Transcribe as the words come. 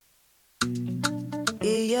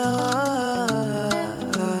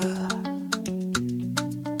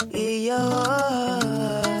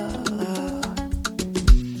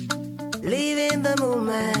Leaving the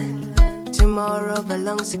moment, tomorrow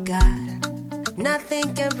belongs to God.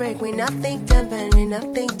 Nothing can break me, nothing can bend me,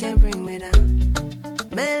 nothing can bring me down.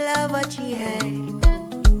 May love what you hate,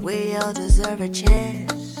 we all deserve a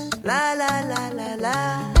chance. La la la la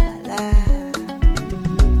la la.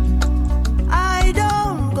 I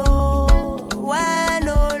don't go where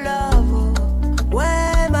no love,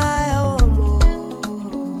 where my home.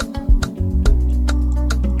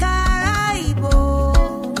 Caraibo,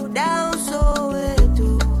 down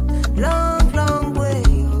Soweto, long, long way.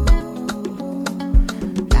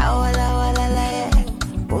 La wala wala la,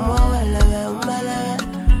 wala wala,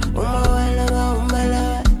 wala wala,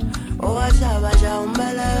 oh washa washa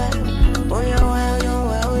umbala, oh yo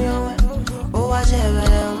oh yo, oh washa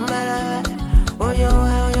umbala, oh yo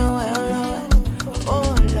oh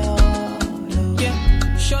Lord. Yeah,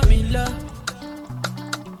 show me love.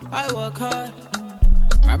 I work hard.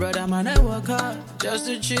 My brother man, I work hard just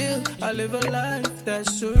to chill. I live a life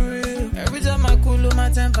that's surreal. Every time I cool my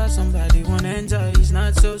temper, somebody wanna enter. It's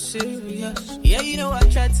not so serious. Yeah, you know I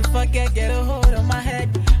try to forget, get a hold on my head.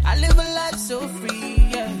 I live a life so free.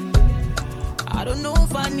 Yeah, I don't know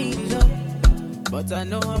if I need it all, but I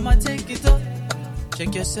know I'ma take it up.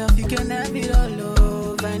 Check yourself, you can have it all.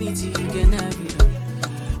 Love, vanity, you can have it all.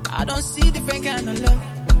 I don't see different kind of love,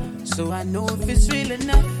 so I know if it's real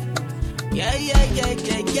enough. Yeah, yeah, yeah,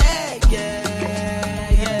 yeah, yeah,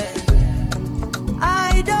 yeah, yeah.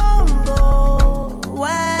 I don't go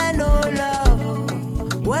where no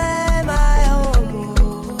love, where my home.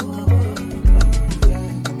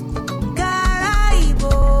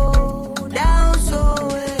 Caraibo, down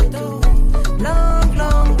Soweto, long,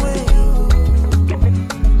 long way.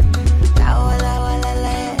 La wala wala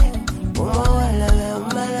la, wala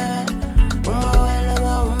umbala,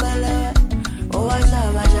 wala umbala, oh washa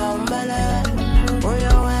washa umbala.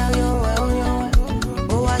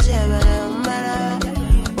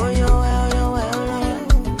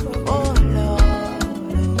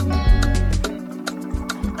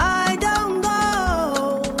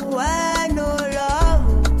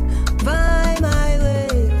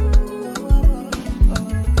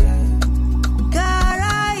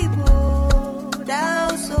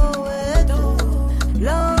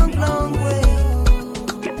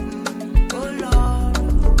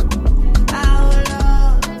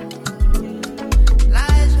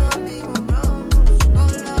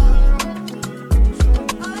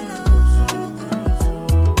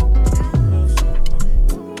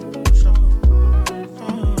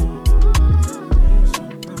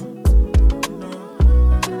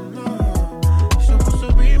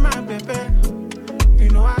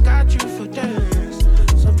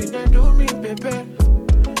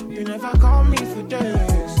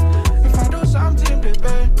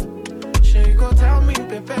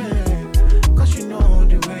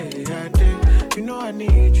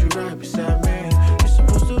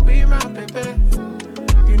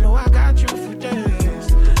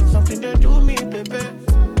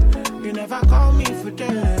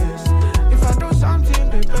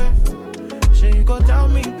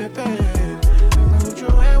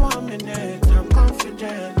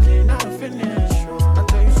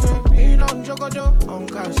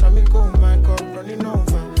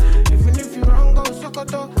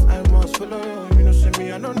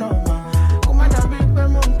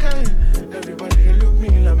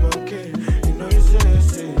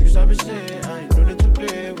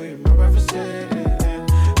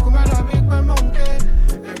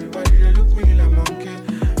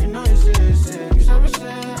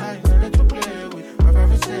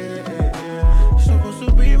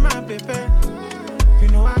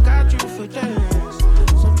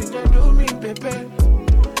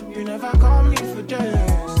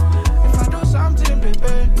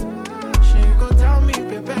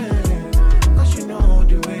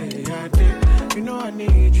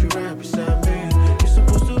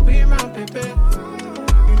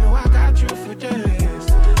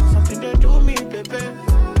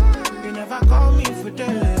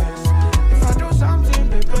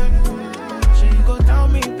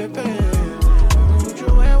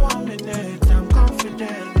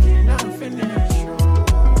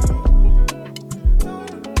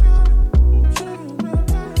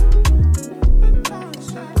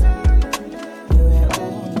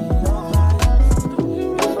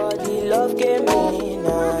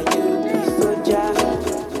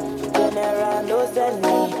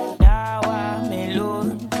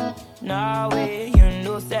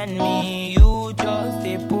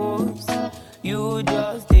 You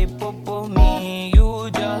just a popo me, you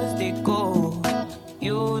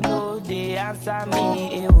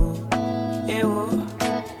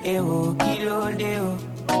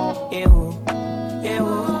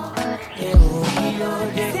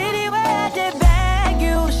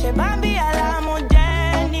she bambi alamo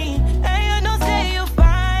Jenny. And you know say you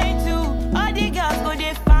fine too. All the girls go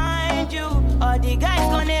they find you. All the guys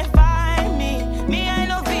gonna find me. Me I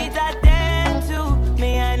no fit attend to.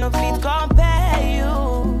 Me I no fit compare you.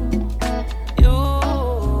 You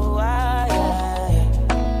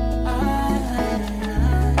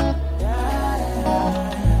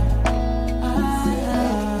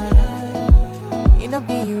it no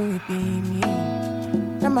be you, it be me.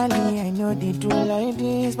 Normally I know they do like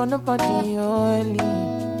this, but nobody only.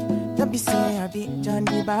 Don't be say I be John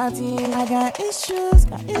the Baptist. I got issues.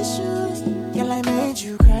 Girl, I made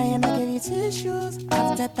you cry and I gave you tissues.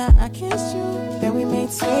 After that I kissed you. Then we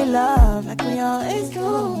made sweet love like we always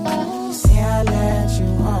do. Say I let you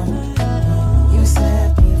on. You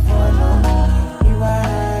said before long we were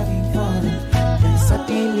having fun. Then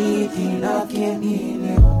suddenly the love gave me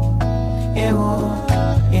new. Ewo,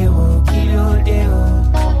 kilo deo.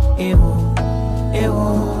 Ewo, kilo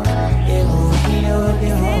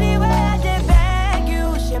deo. Anyway, I just beg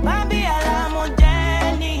you, she bambi alamo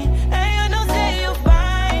Jenny. And you know say you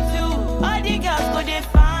fine too. All the girls go they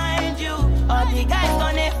find you. All the guys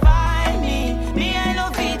gonna find me. Me I no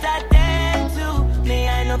fit attend to. Me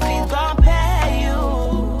I no fit compare you.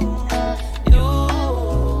 You,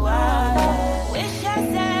 I wish I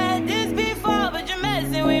said this before, but you're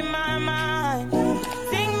messing with my mind.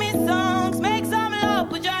 Sing me songs, make some love,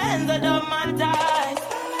 put your hands on my thighs.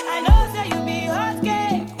 I know say you be hot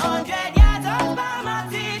cake, 100 yards off by my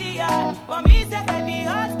TDI. For me say I be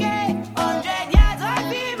hot cake, 100 yards off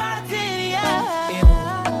be my TDI.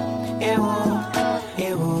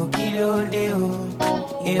 Ewo, kilo deo.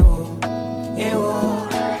 Ewo,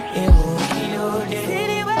 kilo deo.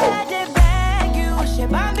 City where I just beg you, she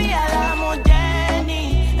bambi alamo Jenny.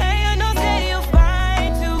 And you know say you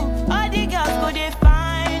fine too. All the girls go they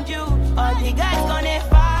find you. All the guys gonna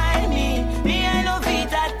find me. Me I no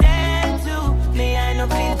fit attend to. Me I no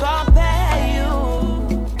fit compare you.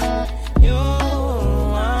 You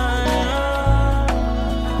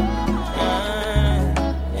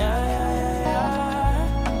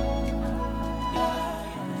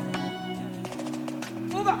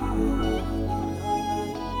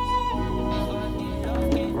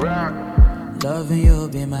Loving you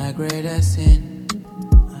be my greatest sin.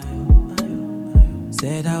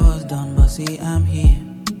 Said I was done, but see I'm here.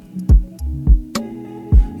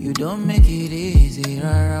 You don't make it easy,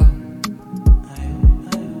 rara,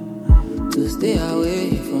 to stay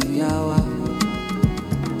away from Yawa.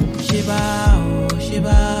 Shiba, oh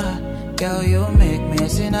Shiba, girl you make me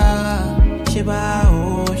sinner. Shiba,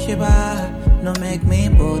 oh Shiba, no make me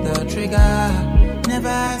pull the trigger.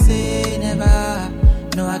 Never say never.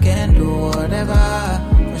 No, I can do whatever.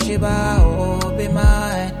 For Shiba, oh, be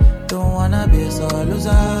mine. Don't wanna be so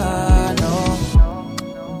loser, no.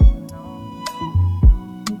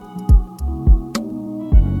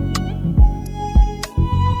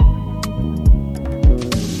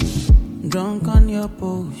 Drunk on your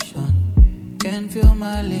potion. Can feel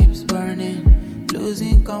my lips burning.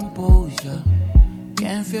 Losing composure.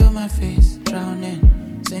 Can feel my face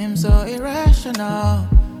drowning. Seems so irrational.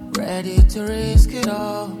 Ready to risk it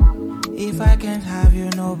all. If I can't have you,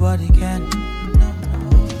 nobody can. No.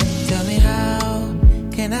 Tell me how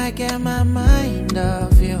can I get my mind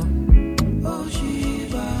off you? Oh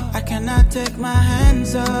Shiva, I cannot take my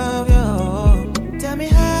hands off you. Tell me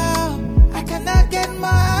how I cannot get my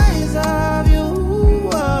eyes off you.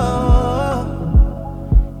 Oh.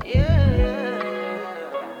 Yeah.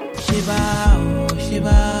 Shiva, oh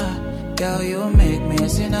Shiva, girl you make me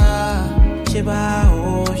sinner. Shiba,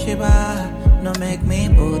 oh Shiba, no make me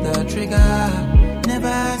pull the trigger.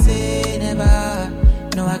 Never say never.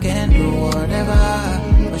 No, I can do whatever.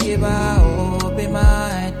 For Shiba, oh be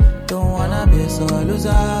mine. Don't wanna be so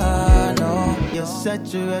loser, no. You're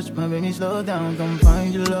such a rush, my baby, slow down, come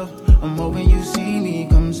find your love. I'm hoping you see me,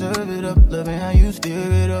 come serve it up. Loving how you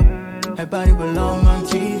stir it up. That body belong on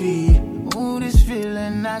TV. Ooh, this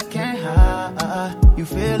feeling I can't hide. You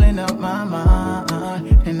filling up my mind,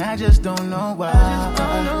 and I just don't know why.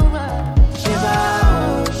 Shiba,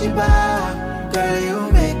 oh Shiba, girl you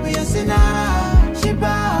make me a sinner.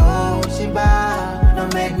 Shiba, oh Shiba,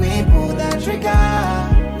 don't make me pull that trigger.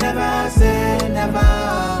 Never say never.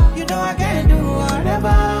 You know I can do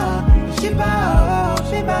whatever. Shiba, oh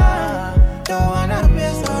Shiba, don't wanna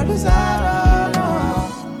miss or lose out, no.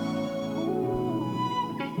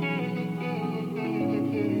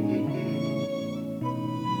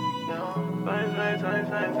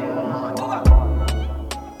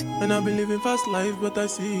 And I've been living fast life, but I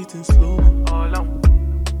see it in slow.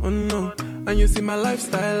 Oh no, and you see my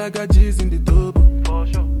lifestyle, I got G's in the double.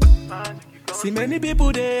 See many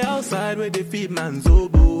people there outside where they feed man's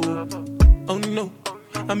oboe. Oh no,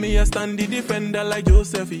 I mean I stand the defender like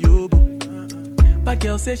Joseph Yobo. But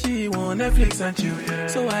girl say she want Netflix and chill, yeah.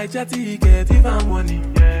 So I Gyakie get even money,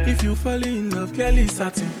 yeah. If you fall in love, clearly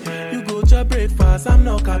certain, yeah. You go to breakfast, I'm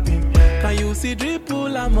not capping, yeah. Can you see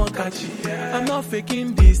dripple, I'm not catching, yeah. I'm not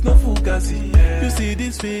faking this, no fugazi, yeah. You see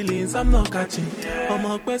these feelings, I'm not catching, yeah. I'm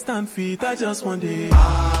on quest and feet, I just want the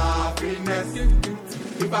happiness.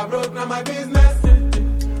 If I broke, now my business.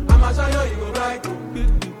 I'ma show you go right.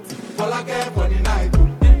 All I care for the night.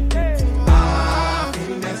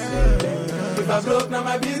 Happiness. If I broke, now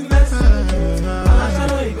my business. I'ma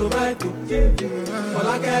show you go right. All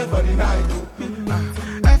I care for the night.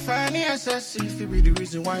 F-I-N-E-S-S-E, if it be the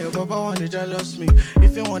reason why your baba want to jealous me.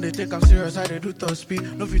 If you want to take I'm serious, I do top speed.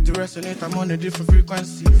 No fit to resonate, I'm on a different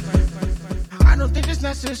frequency. I don't think it's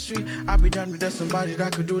necessary. I'll be done with somebody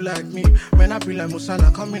that could do like me. Man, I be like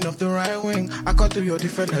Musala coming off the right wing. I got through your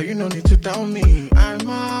defender, you no need to tell me. I'm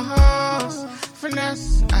a house,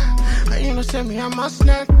 finesse. You know, say me, I'm a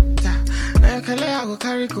snack. I go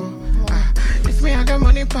carry go. If me, I got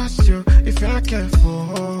money past you. If you're not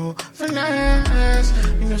careful, finesse.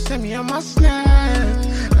 You know, say me, I'm a snack.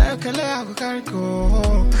 I go carry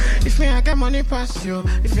go. If me, I got money past you.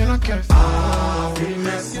 If you're not careful,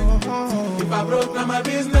 finesse. If I broke, now my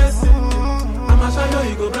business. I'ma show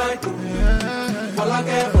you go bright. All I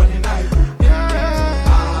care for the night.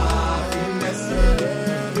 Finesse.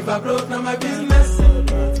 If I broke, now my business.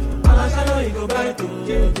 I'ma show you go bright.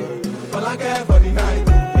 All I care for the night.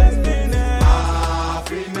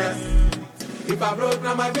 Finesse. If I broke,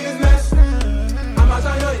 now my business. I'ma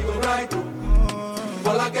show you go bright.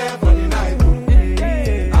 All I care for the night.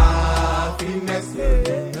 Finesse.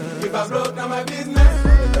 If I broke, now my business.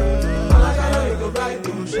 Go right to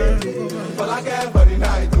all I care for the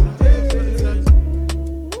night. To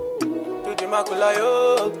the macula yo,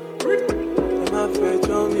 my fetch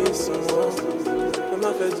me some, my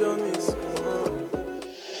fetch me some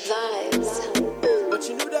Vibes. But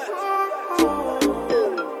you knew that.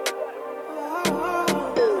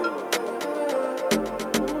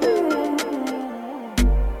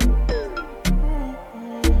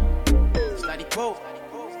 Ladipoe.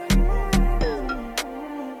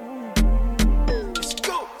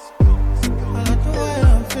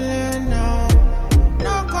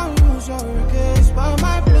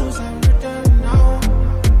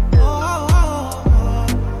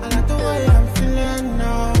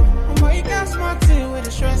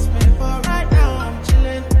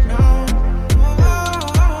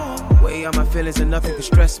 Feelings and nothing can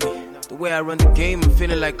stress me. The way I run the game, I'm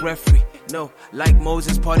feeling like referee. No, like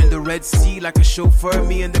Moses parting the Red Sea, like a chauffeur,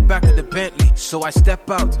 me in the back of the Bentley. So I step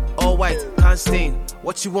out, all white, can't stain.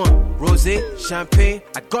 What you want? Rosé, champagne?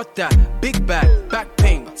 I got that. Big bag, back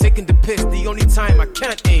pain. Taking the piss, the only time I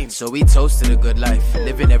can't aim. So we toasted a good life,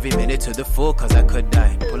 living every minute to the full, cause I could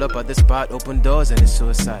die. Pull up at the spot, open doors, and it's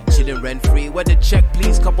suicide. Chilling rent free, where the check,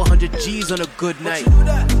 please? Couple $100 G's on a good night. I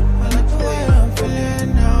like the way I'm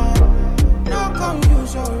feeling now. No, come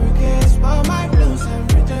use your regrets, but my blues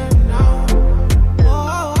have written now.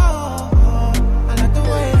 I like the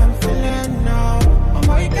way I'm feeling now.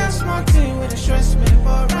 Oh, you got smart thing with the stress me,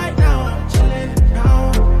 but right now I'm chilling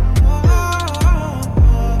now.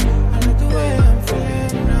 I like the way I'm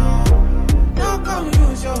feeling now. No, come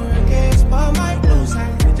use your regrets, but my blues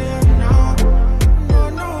have written now. I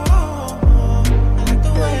like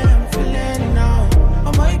the way I'm feeling now.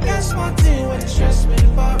 Oh, you got smart thing with the stress me,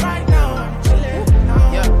 but right now.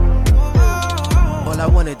 All I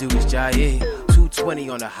wanna do is Gyakie, 220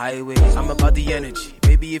 on the highway. I'm about the energy.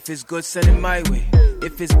 Baby, if it's good, send it my way.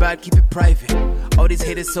 If it's bad, keep it private. All these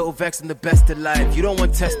haters so vexed, I'm the best alive. You don't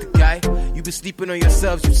want to test the guy. You be sleeping on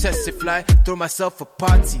yourselves, you test it fly. Throw myself a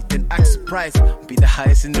party, then act surprised. Be the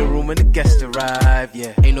highest in the room when the guests arrive.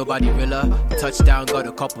 Yeah, ain't nobody realer. Touchdown, got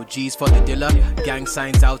a couple G's for the dealer. Gang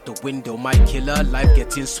signs out the window, my killer. Life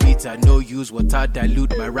getting sweeter, no use water,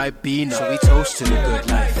 dilute my Ribena. So we toast to the good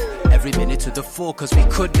life. Every minute to the full, cause we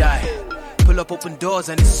could die. Pull up open doors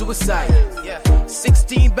and it's suicide. Yeah,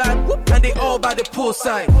 16 bad, whoop, and they all by the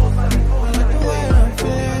poolside. I like the way I'm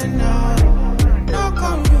feeling now. No,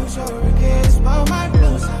 come use your regrets, but my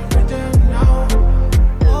blues have written now.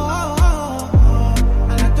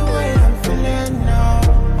 I like the way I'm feeling now.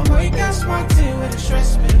 Oh, you got smart thing with the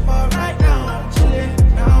stress me, but right now I'm chilling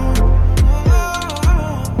now.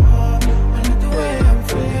 I like the way I'm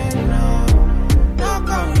feeling now. No,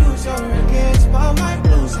 come use your regrets, but my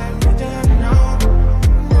blues have written now.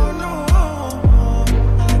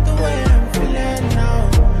 I like the way I'm feeling now.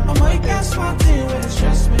 Oh, you got smart thing with the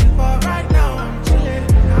stress me, but right now I'm chilling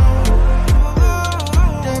now.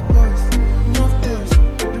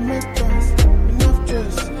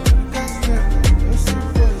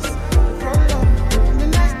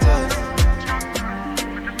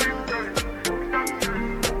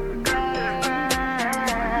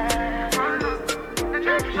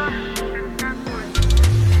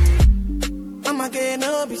 again,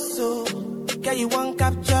 no be so. Girl, you won't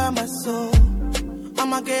capture my soul.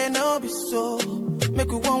 I'm again, no be so.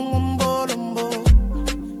 Make you one bolombo.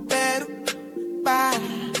 Peru, bye.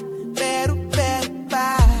 Peru,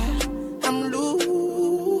 bye. I'm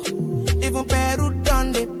loose. Even Peru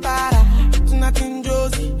done the para. Tonight in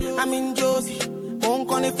Josie, I'm in Josie. Won't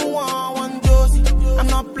call if you want Josie. I'm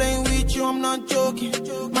not playing with you, I'm not joking.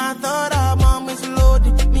 My thought of mom is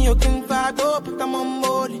loaded. Me, you can vibe up, but I'm on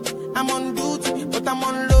board. I'm on duty, but I'm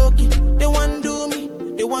on low-key. They want do me,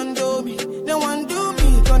 they want do me. They want do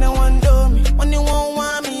me, cause they want do me. When you won't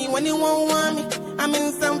want me, when you won't want me. I'm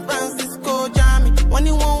in San Francisco, Jammy. When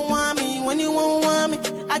you won't want me, when you won't want me.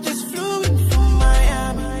 I just flew in from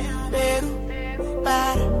Miami. Peru,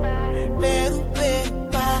 para. Peru,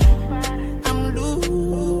 para. I'm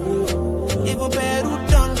loose. Even Peru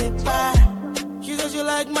done the para. She said she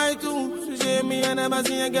like my tunes. She said me, I never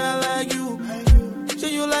seen a girl like you.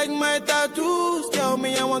 Say you like my tattoos. Tell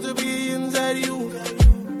me I want to be inside you.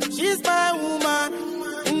 She's my woman.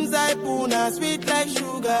 Inside Puna, sweet like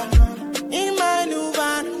sugar. In my new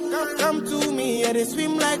van, come to me, yeah, they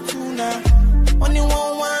swim like tuna. When you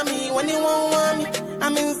won't want me, when you won't want me.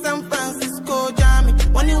 I'm in San Francisco, Jammy.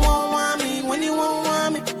 When you won't want me, when you won't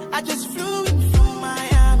want me. I just flew in from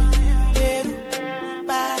Miami. Peru,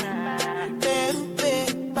 para. Peru,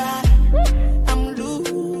 para. I'm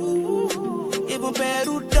loose. Even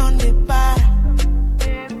Peru done the para.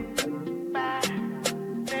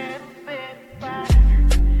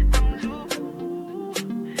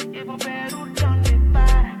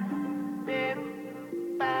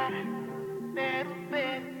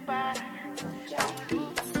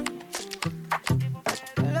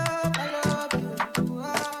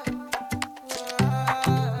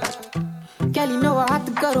 Girl, you know I have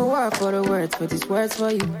to go to work for the words, but these words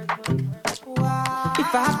for you.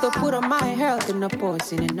 If I have to put on my health in the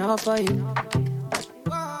post, in enough for you.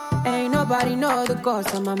 Ain't nobody know the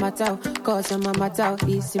cause of my matter, it's in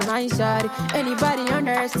my shawty. Anybody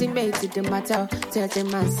underestimated the matter, tell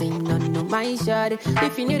them I say no, my shawty.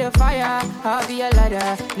 If you need a fire, I'll be a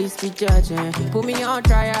ladder, please be judging, put me on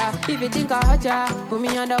trial. If you think I hurt ya, put me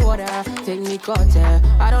underwater, take me cutter,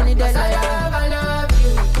 I don't need that liar. I love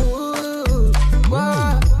you, ooh,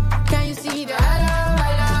 whoa. Can you see that? I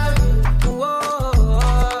love you,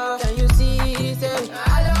 whoa. Can you see that? I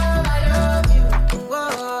love you,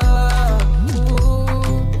 whoa.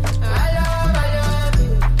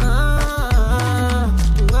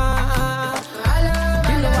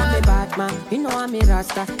 You know I'm a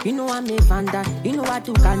Rasta, you know I'm a Vanda, you know I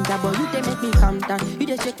do Ganda, but you they make me calm down. You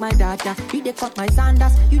they check my data, you they cut my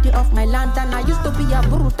sandals, you they off my lantern. I used to be a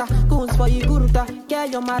bruta, goons for you guruta. Girl,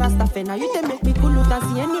 you're my Rasta fena, you they make me kuluta.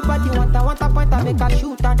 See anybody want a point, I make a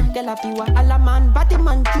shoot and girl a piwa, alla man, batty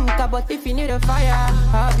man chuta. But if you need a fire,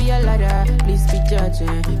 I'll be a ladder, please be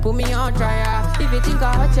judging, put me on trial. If you think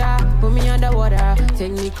I hurt ya, put me underwater,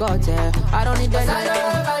 take me cutter, I don't need that liar.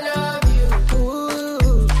 I love you,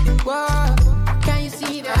 ooh, whoa. Can you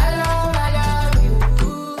see that? I love you.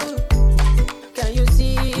 Can you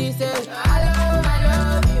see that? I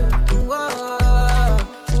love you. Whoa.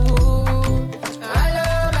 Ooh. I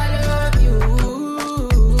love you.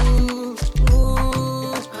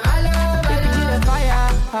 Ooh. I love you. If you need a fire,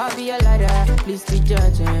 I'll be a ladder. Please be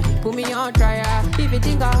judging. Put me on trial. If you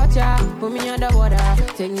think I hurt ya, put me underwater.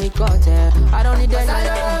 Take me cutter. I don't need that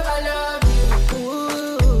liar. I love you.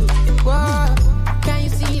 Ooh. Whoa. Can you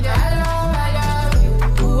see that? I love you.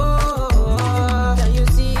 Whoa. Can you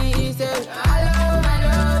see that? I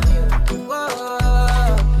love you. Whoa.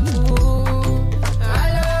 Ooh. I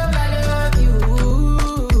love you.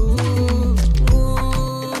 Ooh.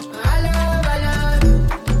 I love you.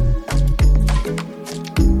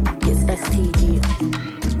 It's STG.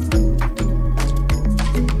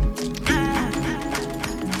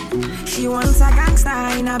 She wants a gangster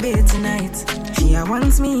in a bed tonight. She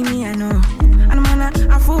wants me, I know. And man,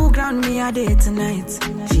 a full ground me a day tonight.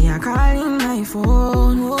 She a calling my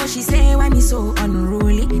phone. Oh, she say why me so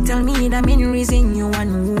unruly. Tell me the main reason you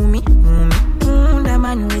want me. The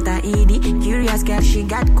man with a ED. Curious girl, she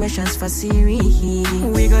got questions for Siri.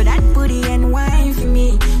 We got that booty and wine for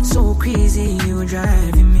me. So crazy, you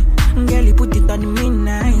driving me. Girl, you put it on me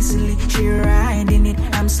nicely. She riding it,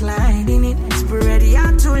 I'm sliding it. Spread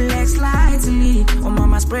your two legs slightly. Oh,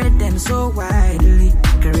 mama, spread them so widely.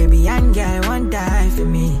 Caribbean girl won't die for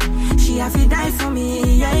me. She have to die for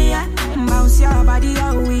me, yeah. Bounce your body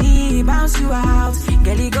out, we bounce you out.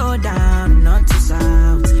 Girl, you go down, not to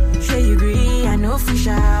south. Sure you agree, I know fish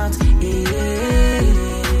out.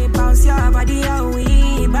 Yeah. Bounce your body out,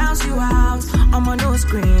 we bounce you out. I'm on no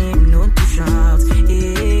scream, no to shout.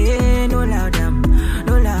 Yeah, no loud them,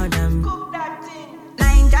 no loud them. Cook that thing.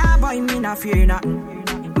 fear nothing.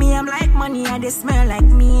 Me, I'm like money and they smell like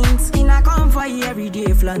mint. Skin I come for you every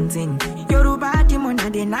day flaunting. Yoruba demon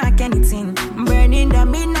and they knock anything. Burning the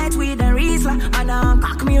midnight with a Riesler. And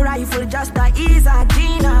cock me rifle just to ease a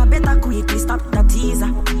Gina. Better quickly stop the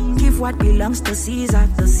teaser. Give what belongs to Caesar,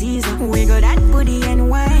 to Caesar. Wiggle that booty and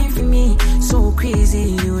wine for me. So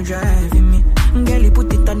crazy you driving me. Girl, you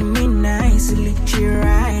put it on me nicely. She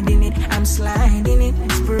riding it, I'm sliding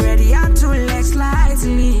it. Spread your two legs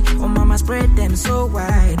slightly. Oh, mama, spread them so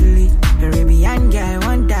widely. Caribbean girl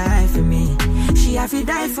won't die for me. She have to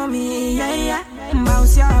die for me, yeah, yeah.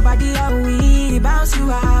 Bounce your body away, bounce you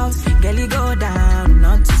out. Girl, you go down,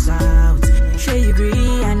 not to south. Sure you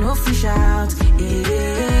agree, I know fish out.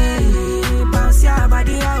 Yeah, bounce your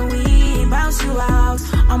body away, bounce you out.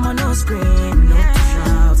 I'm on no scream, no to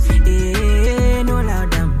shout. Yeah, no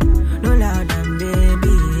loud them,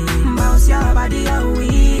 baby. Bounce your body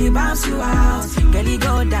away, bounce you out. Girl, you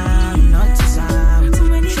go down, not to south.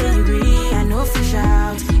 Sure you agree, I know fish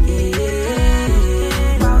out.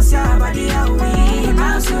 Yeah, bounce your body away,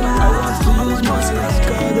 bounce you out. I want to use my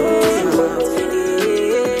Scotto.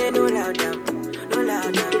 Yeah, no loud them,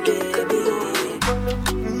 baby.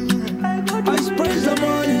 I sprays the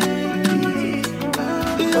money.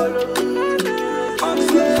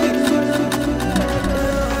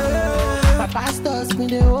 My pastors been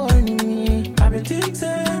they warning me. I've been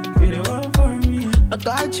thinking, be the one for me. I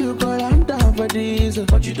got you, girl, I'm down for this.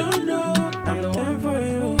 But you don't know, I'm the one for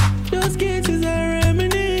you. Those cases are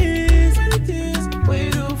reminisce. Many things, what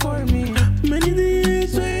you do for me. Many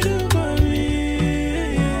things, what you do for me.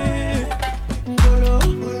 Golo,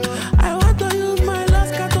 I want to use my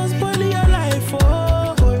last cat to spoil your life,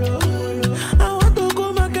 oh. Golo, I want to go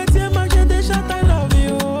market your machete shot, I love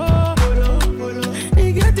you, oh. Golo,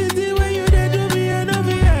 you get it the way you did do me and of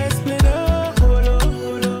you explain, oh.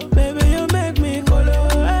 Golo, baby, you make me golo,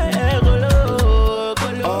 hey,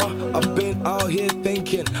 golo. I've been out here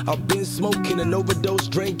thinking, I've been smoking and overdose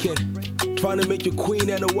drinking. Trying to make you queen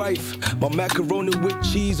and a wife. My macaroni with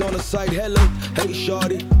cheese on the side. Hello, hey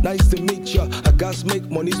shawty, nice to meet ya. I got make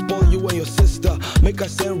money, spoil you and your sister. Make I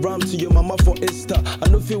send ram to your mama for Easter. I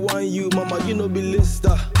know if you want you, mama, you know be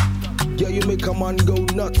lister. Yeah, you make a man go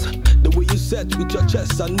nuts. The way you set with your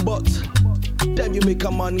chest and butt. Damn, you make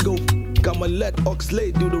a man go. I'ma let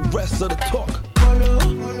Oxlade do the rest of the talk.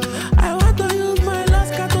 I want to use my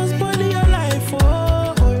last cat to spoil your life,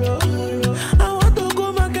 oh. I want to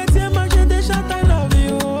go market your machete shot, I love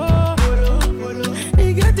you, oh.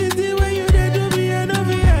 You get it the way you did do me and of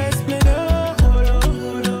you explain,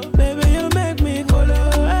 oh. Baby, you make me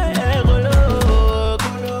golo, hey,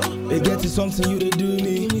 golo. It gets you something you to do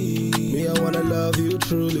me. Me, I wanna love you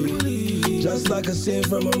truly. Just like a scene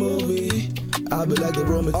from a movie. I'll be like the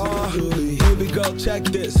Roman to Julie. Baby girl, check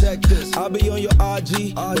this. I'll be on your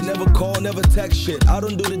RG, but never call, never text shit. I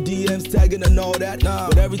don't do the DMs, tagging and all that.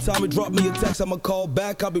 But every time you drop me a text, I'ma call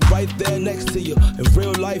back. I'll be right there next to you. In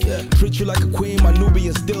real life, treat you like a queen, my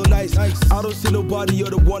Nubian still nice. I don't see nobody, you're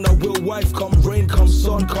the one I will wife. Come rain, come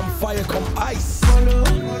sun, come fire, come ice.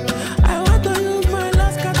 I want to use my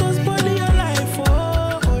last cat to spoil your life,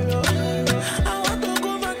 oh. I want to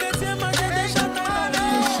go market your machete shot, I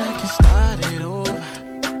wish I could start it over.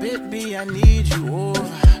 Baby, I need you over.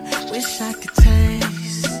 Wish I could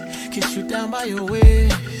taste, kiss you down by your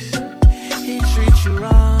waist. He treats you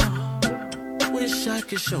wrong. Wish I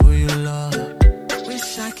could show you love.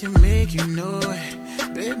 Wish I could make you know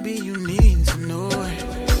it. Baby, you need to know it.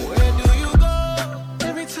 Where do you go?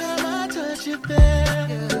 Every time I touch you there.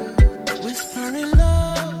 Whispering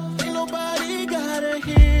love, ain't nobody gotta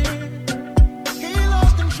hear. He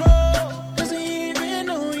lost control, doesn't even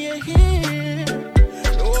know you're here.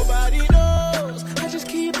 Nobody knows, I just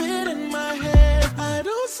keep it in my head. I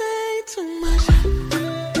don't say too much,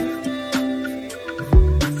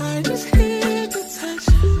 I just hear the touch.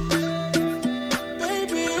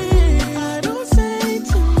 Baby, I don't say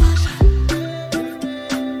too much,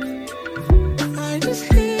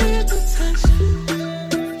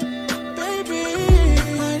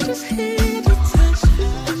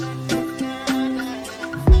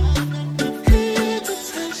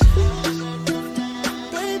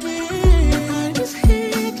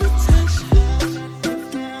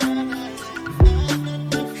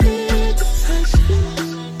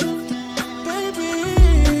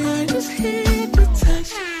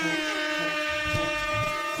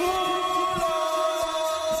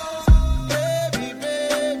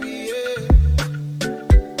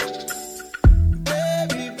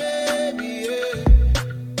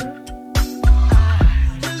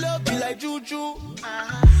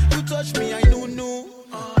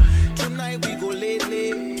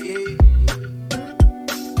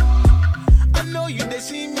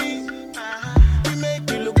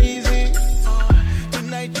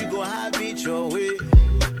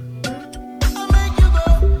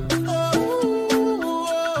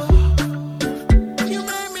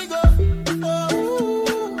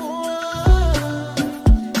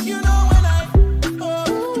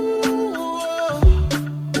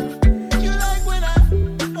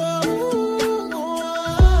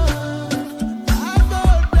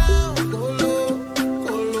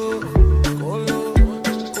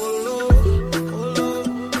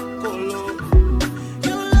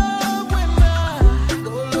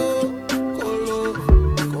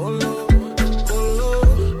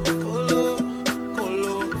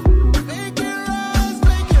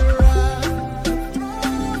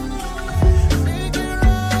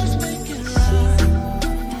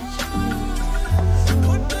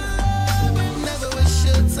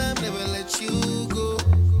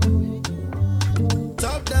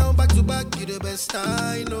 the best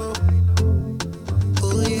I know.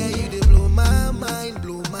 Oh yeah, you did blow my mind,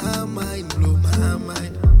 blow my mind, blow my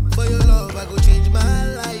mind. For your love, I go change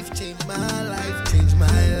my life, change my life, change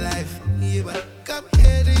my life. Yeah, but come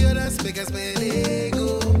here to your dance, make us spend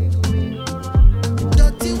ego.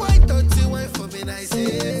 Dirty wine for me, I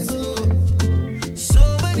say so.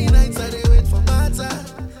 So many nights I dey wait for my time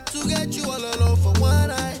to get you all alone for one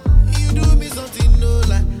night. You do me something no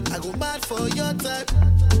lie, I go mad for your type.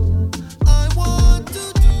 I want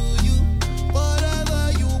to do you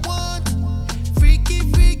whatever you want, freaky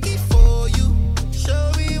for you.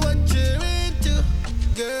 Show me what you're into,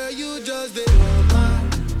 girl. You just dey blow my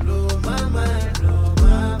mind, blow my mind.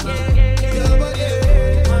 Your body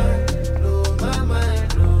blow my mind,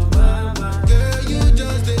 blow my mind. Girl, you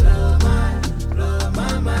just dey blow my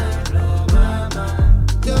mind, blow my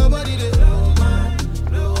mind. Your body dey blow my mind,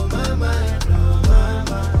 blow my mind.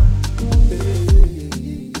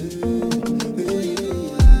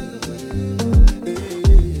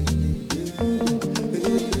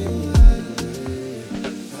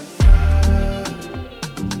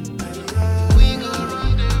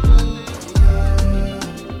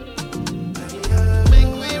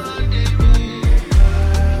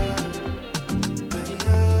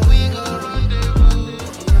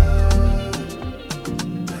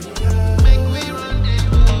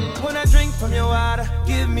 When I drink from your water,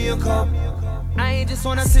 give me a cup. I ain't just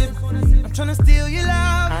wanna sip, I'm tryna steal your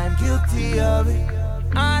love. I'm guilty of it.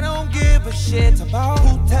 I don't give a shit about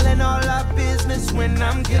who telling all our business when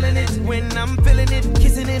I'm killing it, when I'm feeling it,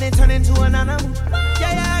 kissing it and turning to an animal.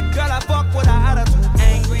 Yeah, girl, I fuck with her attitude.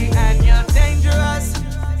 Angry and you're dangerous.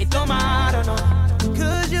 It don't matter, no.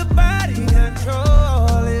 Cause your body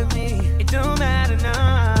controlling me. It don't matter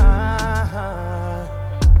now.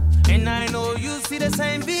 And I know you see the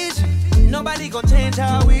same vision. Nobody gon' change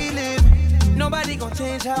how we live. Nobody gon'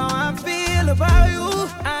 change how I feel about you.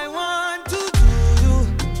 I want to do you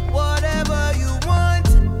whatever you want.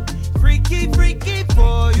 Freaky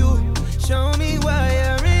for you. Show me what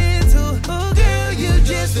you're into. Oh girl, you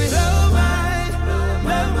just blow my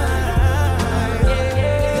mind.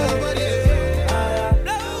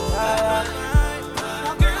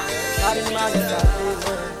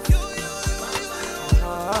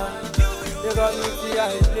 You got me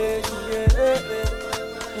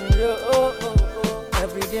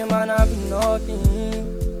every day, man, I've been knocking.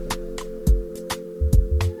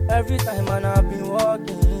 Every time, man, I've been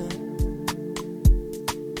walking.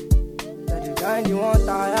 That the kind you want,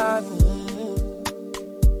 I have me.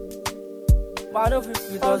 But I don't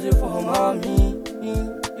feel it does it for mommy.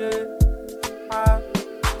 Yeah.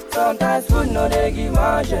 Sometimes food no they give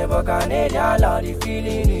my share, but Canadian love the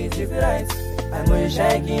feeling is different. I'm always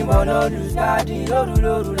shaking, but no lose daddy.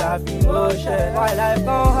 Loru laughing, motion. My life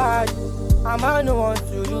gone hard, I no want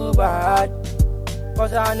to do bad.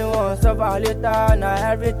 Cause I no want to suffer later. Now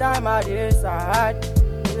every time I decide,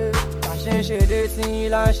 I change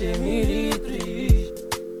dating, I change military.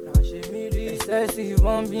 Excessive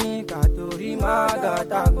bombing, Katori,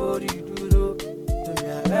 Magata, Gori, Duro. To me,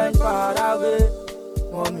 I went far away.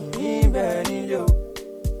 Mommy, Benny,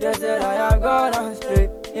 they said I have gone astray.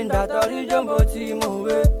 In that origin, but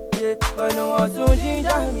way. But no one to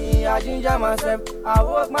ginger me, I ginger myself. I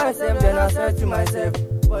walk myself, then I said to myself,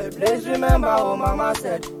 boy, please remember what mama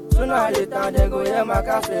said. Sooner or later, they go hear my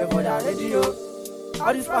cafe for that radio.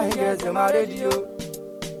 All these fine girls in my radio.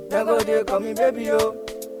 Then go, they call me baby, yo.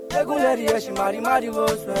 Adekunle, she marry,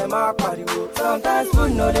 swear my party, wo. Sometimes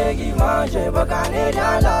food no they give my share, but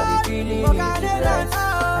Canadian love the feeling is different.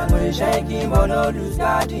 I'm only shaking, but no lose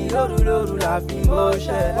daddy. Loru laughing,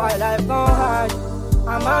 motion. Why life gone hard,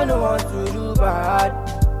 I no want to do bad.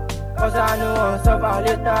 Cause I no want to suffer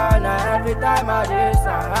later. Now every time I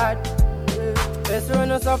decide, best when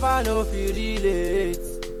no suffer, no feel relate.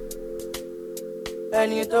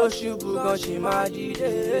 Any to shubu, cause she mad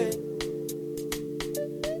it.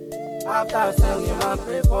 After singing, man,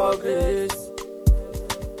 pray for grace.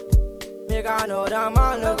 Make another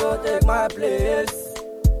man no go take my place.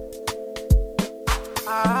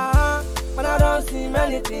 When I don't see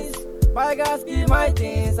many things, but guys keep my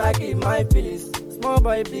things, I keep my feelings. Small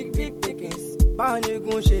boy, big pickings. Man, you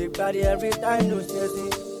gon' shake body every time, no stressing.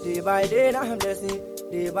 Day by day, now I'm blessing.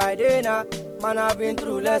 Day by day, now, man, I've been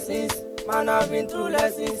through lessons. Man, I've been through a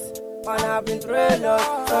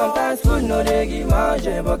lot. Sometimes food no they give my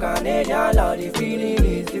share, but Canadian love the feeling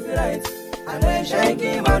is different. And when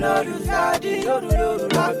shaking, man, no lose daddy.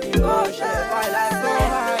 Loru laughing, motion. My life so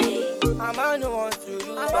high, I no want to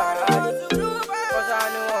do bad. Cause I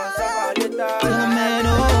know I'm somebody that.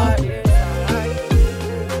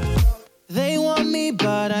 They want me,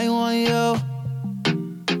 but I want you.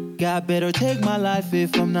 God better take my life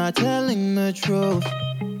if I'm not telling the truth.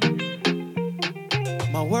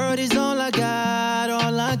 My word is all I got.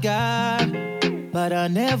 But I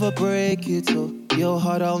never break it, so your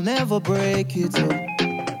heart I'll never break it, so.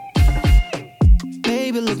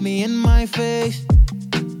 Baby, look me in my face.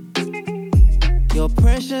 Your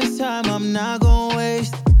precious time I'm not gonna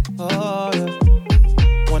waste. Oh,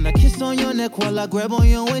 yeah. Wanna kiss on your neck while I grab on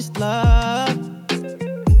your waist, love.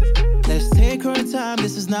 Let's take our time,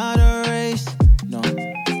 this is not a race, no.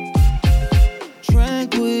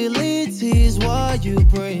 Tranquility is what you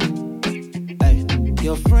bring. Ay.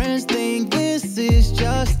 Your friends think this is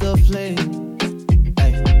just a flame.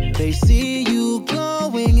 Ay. They see you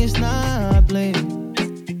glowing, it's not blame.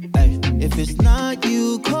 Ay. If it's not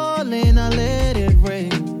you calling, I let it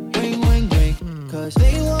ring. Ring, ring, ring. Cause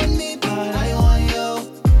they want me, but I want you.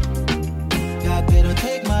 God better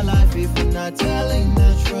take my life if you're not telling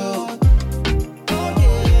the truth. Oh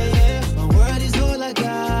yeah. My word is all I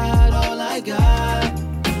got.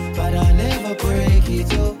 But I never break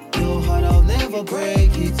it, oh. Your heart I'll never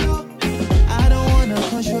break it, oh. I don't wanna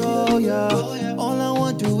control ya. All I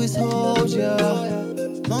want to do is hold ya.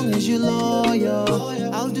 Long as you're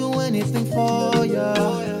loyal, I'll do anything for ya.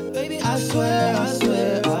 Baby, I swear.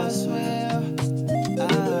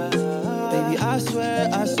 Baby, I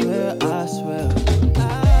swear.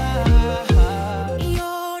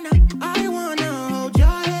 I wanna hold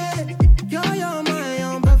your head. You're my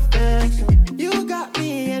own perfection. You got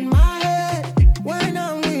me in my head. When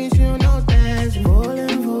I'm with you, no dancing.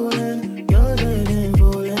 Falling, you're been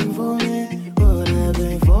falling. But I've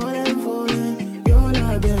been falling. You're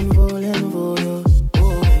not been falling for you.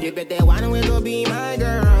 Oh, you bet that one will go be my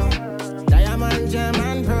girl. Diamond, gem,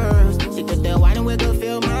 and pearls. You bet that one will go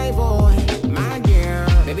feel my voice. My girl,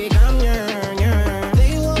 baby, come here.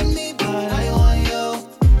 They want me, but I want you.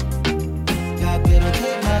 God better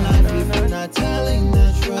take my life if you're not telling the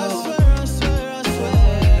truth. I swear,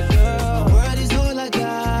 girl. My word is all I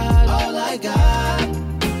got.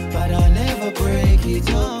 But I'll never break it,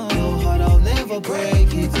 oh. Your heart I'll never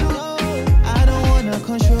break it, oh. I don't wanna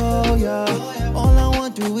control ya. All I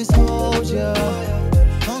want to do is hold ya.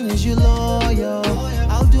 Long as you're loyal,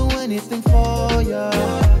 I'll do anything for ya.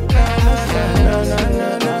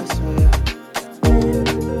 I swear.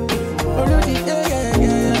 Oh, Lord, yeah.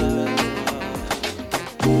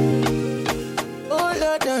 Oh,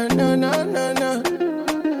 Lord, no.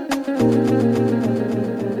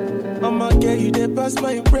 I'ma get you there past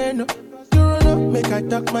my brain. You run up, make I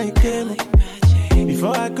talk my game.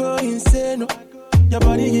 Before I go insane, your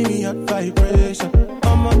body give me hot vibration.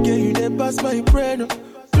 I'ma get you there past my brain.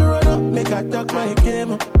 You run up, make I talk my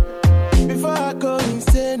game. Before I go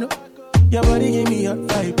insane, your body give me hot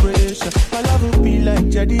vibration. My love will be like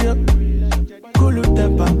Gyakie, cool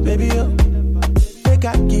temper, baby, make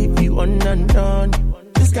I give you on and on.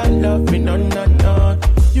 This kind of love me on and on.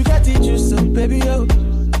 You got the juice, so baby,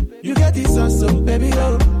 you got the sauce, so baby,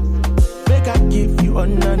 make I give you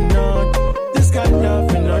on and on. This kind of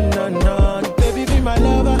love me on and on. Baby, be my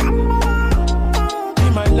lover, be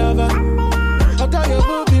my lover. I'll tell you,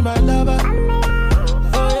 boo, be my lover.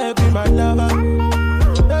 Oh yeah, be my lover.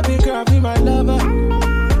 Baby girl, be my lover.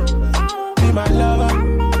 Be my lover.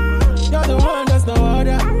 You're the one, that's no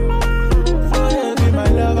other. Oh yeah, be my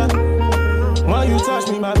lover. When you touch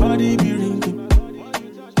me, my body be ringing.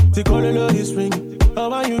 The color is ringing. Oh,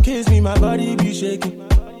 when you kiss me, my body be shaking.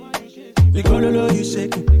 The color is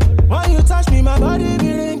shaking. When you touch me, my body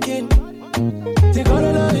be ringing. The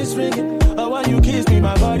color is ringing. Oh, when you kiss me,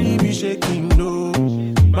 my body be shaking. No,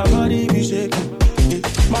 my body be shaking.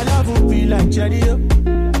 My love will be like Gyakie,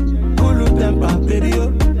 cool temper, baby,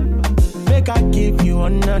 make I give you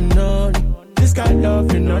on and on. This kind of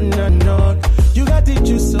love on and on. You got the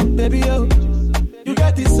juice, so baby, you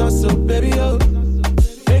got the sauce, so baby,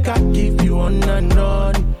 make I give you on and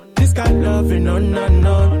on. This kind of love on and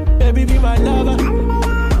on. Baby, be my lover,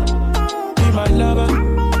 be my lover.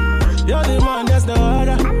 You're the man, there's no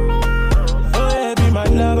other. Oh yeah, be my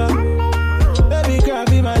lover. Baby girl,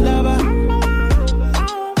 be my lover.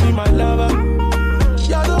 My lover,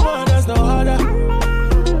 you're the one, there's no other.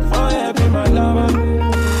 Oh yeah, be my lover.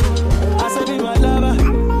 I said be my lover,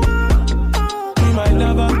 be my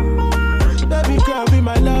lover. Baby girl, be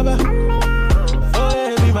my lover. Oh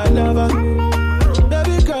yeah, be my lover.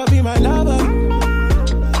 Baby girl, be my lover.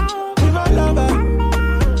 Be my lover.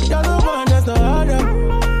 You're the one, there's no other.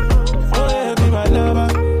 Oh yeah, be my lover.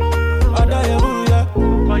 Other you, yeah.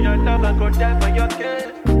 For your love, I go die for your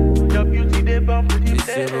care. Your beauty, they bump with you.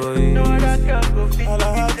 No other girl go fit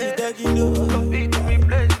to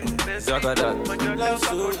replace you. Zaga that. Love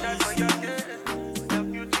so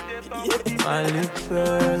easy. my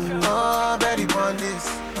little. Oh, Betty on this.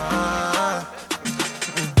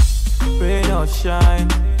 Rain or shine,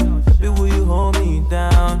 baby, will you hold me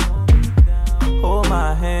down? Hold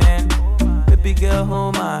my hand, baby girl,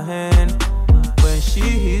 hold my hand. When she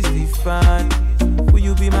hits the fan, will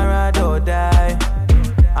you be my ride or die?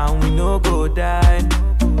 And we no go die,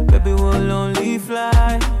 baby, we'll only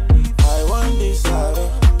fly. I want this harder.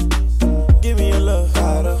 Give me your love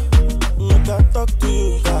harder. Make I talk to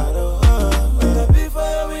you harder. Before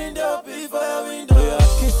your window, you're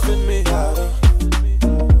kissing me harder.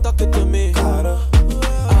 Talking to me harder.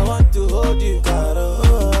 I want to hold you harder.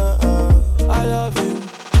 I love you,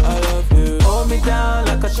 I love you. Hold me down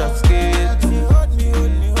like a shot skate.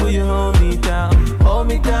 Will you hold me down? Hold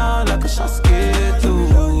me down like a shot skate too.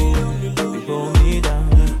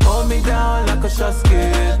 Hold me down like a shot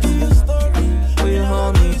skate. Will you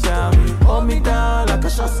hold me down? Hold me down like a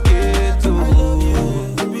shot skate too.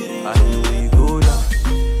 I hear you go down,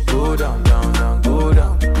 go down, down, down, go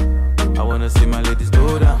down. I wanna see my ladies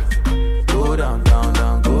go down, go down, down,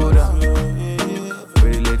 down, go down.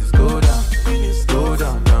 Pretty ladies go down, go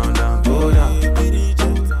down, down, down, go down.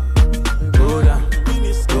 Go down,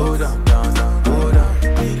 go down, down, down, go down.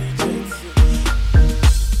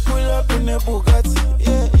 Pull up in the Bugatti,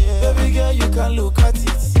 baby girl, you can look at it.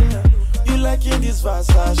 You like in this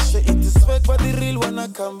Versace, it is fake, but the real one I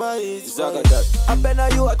can buy it. I bet now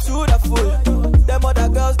you are too the fool. Them other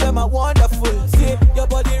girls, them are wonderful. See your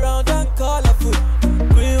body round and colorful.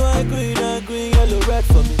 Green, white, green, and green, yellow, red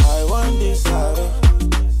for me. I want this harder.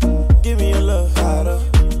 Give me your love harder.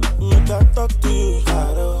 Make I talk to you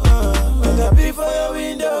harder. Before your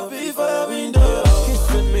window, you're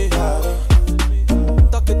kissing me harder.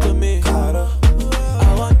 Talking to me harder.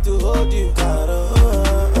 I want to hold you harder.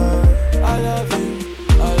 I love you.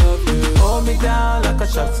 Hold me down like a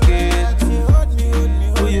shot skate.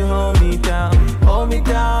 Will you hold me down? Hold me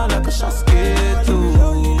down like a shot skate too.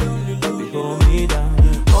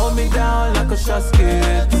 Hold me down like a shot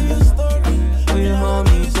skate. Will you hold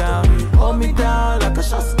me down? Hold me down like a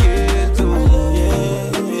shot skate too.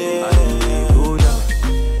 Go down,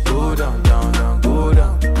 go down, down, down, go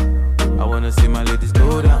down. I wanna see my ladies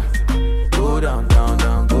go down, go down, down,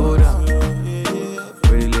 down, go down.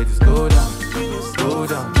 Pretty ladies go down, go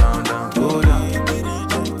down, down, down, go down.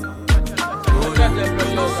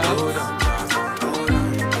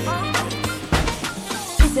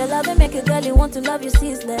 It's your love and make a girl you want to love you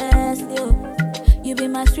ceaselessly. Oh. You be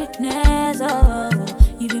my sweetness, oh.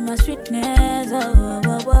 You be my sweetness, oh,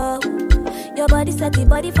 oh, oh. Your body set the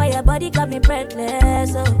body fire, body got me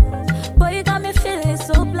breathless, oh. Boy, you got me feeling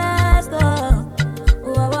so blessed, oh.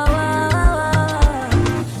 Oh, oh, oh,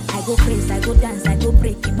 oh. I go crazy, I go dance, I go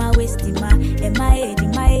break in my waist, in my head, in my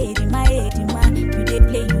head, in my head, in my. You dey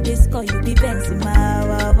play, you dey score, you be bouncing, my.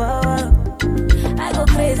 Oh, oh, oh. I go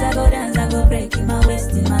crazy, I go dance, I go break in my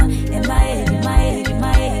waist, in my head, in my head, in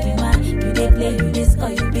my head, in my. You dey play, you dey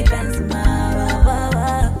score, you be bouncing, my. Oh, oh,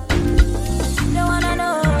 oh. They wanna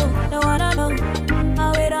know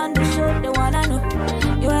how it on the show. They wanna know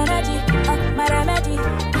your energy, my remedy.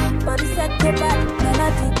 Body set to back,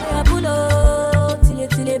 melody. I pull up till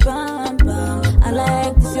it bam bam. I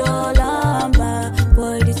like this your lamba,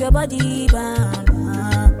 boy, this your body bam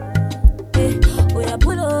bam. Hey, boy, I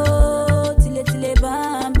pull up till it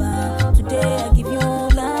bam bam. Today I give you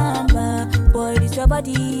lamba, boy, this your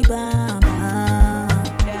body bam bam.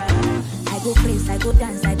 I go crazy, I go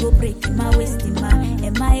dance, I go break in my waist, in my head,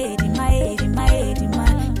 in my head, in my head, in my.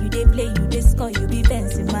 You dey play, you dey score, you be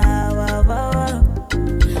bouncing, my. Wow, wow, wow.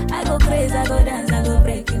 I go crazy, I go dance, I go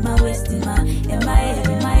break in my waist, in my head, in my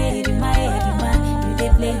head, in my head, in my. You dey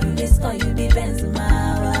play, you dey score, you be bouncing, my.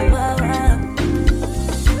 Wow, wow, wow.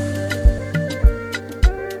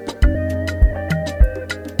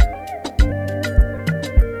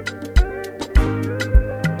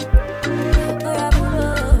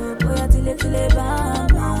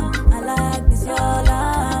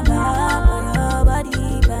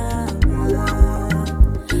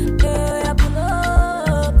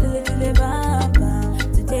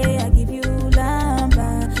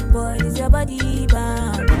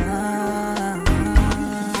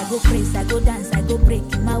 I go dance, I go break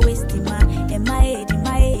in my waist, in my head, in my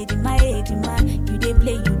head, in my head, in my. You dey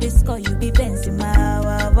play, you dey score, you be bouncing, my.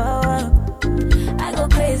 Wow, wow, wow. I go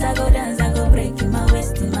crazy, I go dance, I go break in my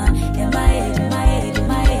waist, in my head, in my head, in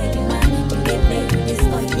my head, in my. You dey play, you dey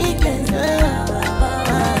score, you be bouncing, my. Wow, wow,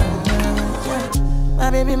 wow. My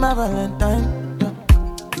baby, my Valentine.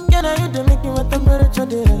 Yeah, now you don't make me what temperature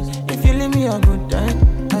they rise. If you leave me a good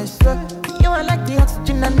time, I swear. You are like the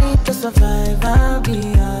oxygen I need to survive. I'll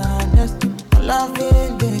be honest.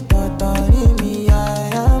 Loving the thought of me, I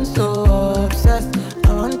am so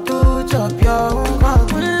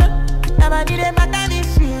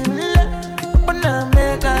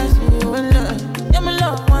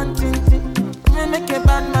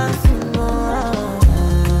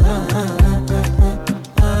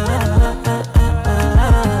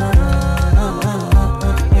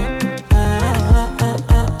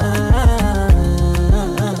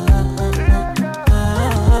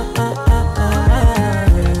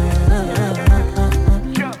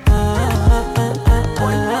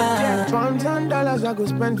I go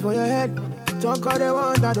spend for your head. Talk all they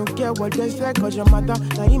want, I don't care what they say, cause your matter.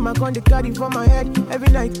 Now him I con the carry for my head every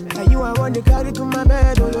night. And you I want the carry to my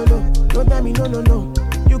bed, oh no no. Don't tell me no no no.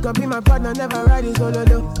 You can be my partner, never riding solo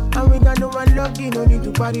low. And we got no one lucky, no need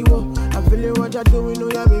to party wo. I'm feeling what you're doing, oh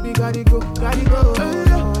yeah baby, gotta go, gotta go.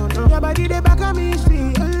 Oh, no. Your body they back at me,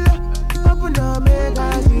 see, open up, make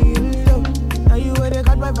I see, now you where they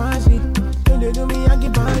got my fancy. Don't they do me, I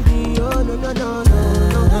keep bandy, oh no no no no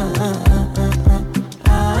no.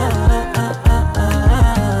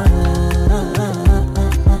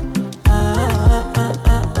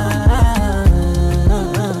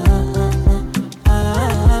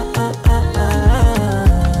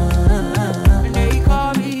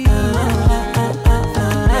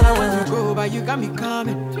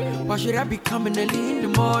 Why should I be coming early in the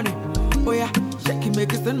morning? Oh yeah, shake it,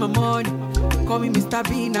 make it spend my money. Call me Mr.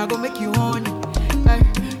 Bean, I go make you honey. Hey,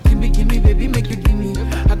 give me, baby, make you give me.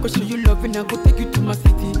 I go show you love and I go take you to my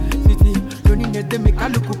city. Don't need them, make I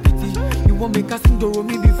look pity. You won't make a sing to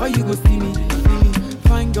me before you go see me.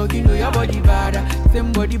 Fine girl, you know your body bad.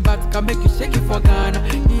 Same body bad can make you shake it for Ghana.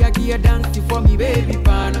 Gyakie dancing for me, baby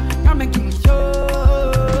pana. Come make you show.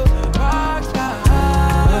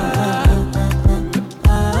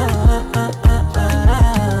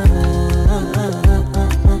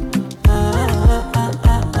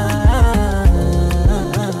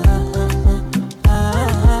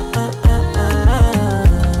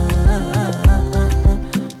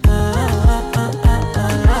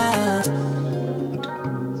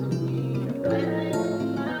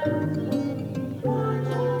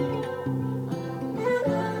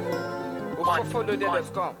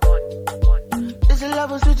 It's a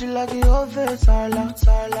love switch like your face, Sala.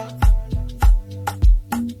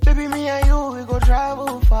 Baby, me and you, we go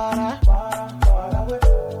travel far away.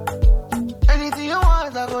 Anything you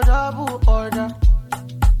want, I go double order.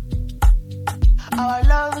 Our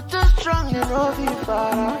love is too strong, you know, we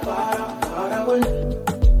far away.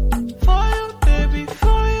 For you, baby,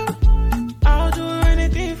 for you, I'll do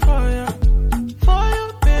anything for you. For you,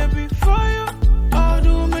 baby, for you, I'll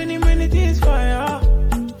do many things for you.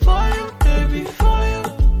 For you, baby, for you,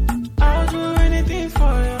 I'll do anything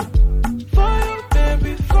for you. For you,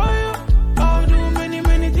 baby, for you, I'll do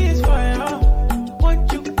many things for you.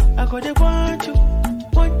 Want you, I go to want you.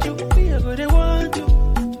 Want you, me, I go to want you.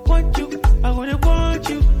 Want you, I go to want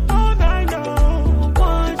you. All night long.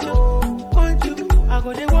 Want you, I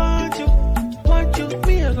go to want you. Want you,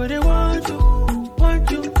 me, I go to want you.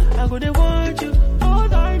 Want you, I go to want you. All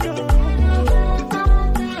night long.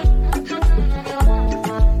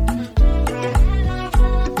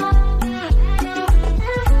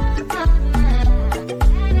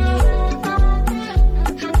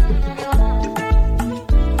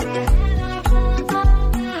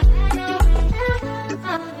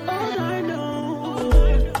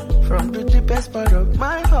 Best part of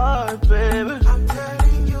my heart, baby. I'm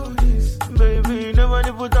telling you this, baby.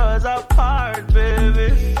 Nobody put us apart,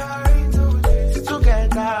 baby. We are into this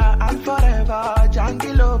together and forever.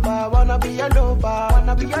 Junkie lover, wanna be a lover,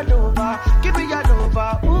 wanna be a lover. Give me a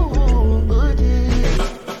lover, ooh, dear.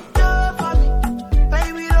 Love for me,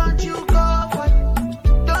 baby. Don't you go for me.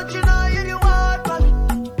 Don't you know you want for me?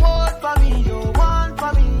 Want for me, you want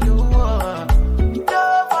for me, you want.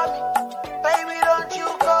 Love for me, baby. Don't you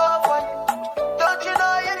go for me. Don't you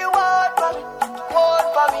know you want for me? Want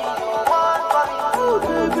for me, you want for me. Ooh,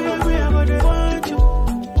 baby, I go to want you.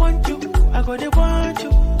 Want you, I go to want you.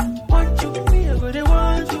 Want you, me, I go to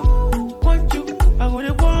want you. Want you, I go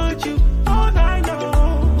to want you. All night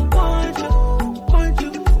long. Want you,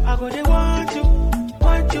 I go to want you.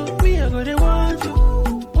 Want you, me, I go to want you.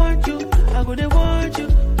 Want you, I go to want you.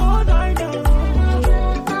 All night long.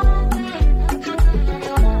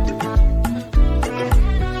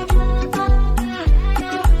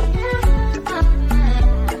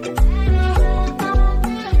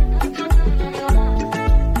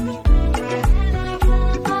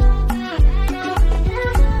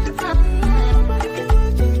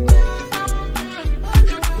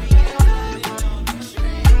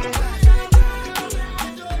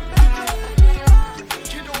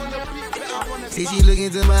 See she look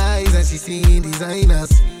into my eyes and she seeing designers.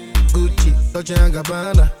 Gucci, Dolce &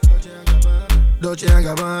 Gabbana, Dolce &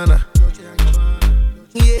 Gabbana.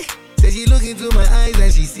 Yeah, say she look into my eyes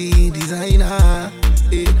and she seeing designer.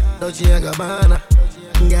 Yeah, Dolce & Gabbana,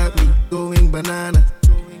 got me going banana.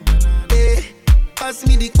 Yeah, pass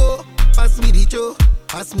me the co, pass me the cho,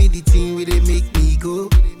 pass me the thing where they make me go.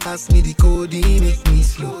 Pass me the code, make me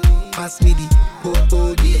slow. Pass me the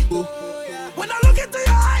ho. When I look into your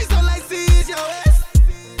eyes, all I see is your waist.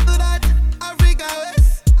 Do that Africa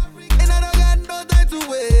waist. And I don't got no time to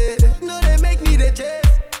wait. No, they make me the change.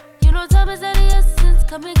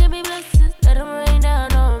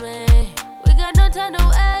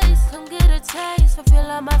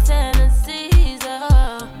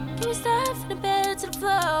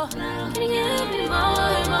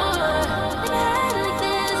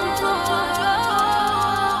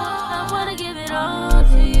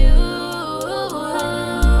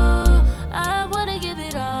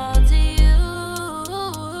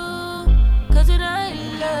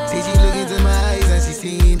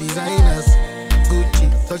 seeing designers. Gucci,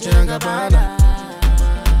 Dolce & Gabbana,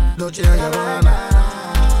 Dolce & Gabbana.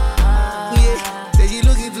 Yeah, say she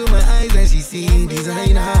look into my eyes and she seeing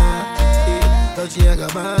designer. Yeah, Dolce &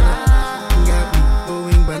 Gabbana, got me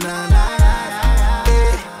going banana.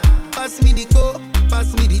 Yeah, pass me the co,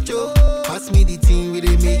 pass me the cho, pass me the thing where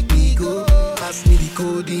they make me go. Pass me the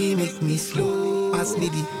code, make me slow. Pass me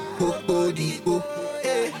the coco, the oh.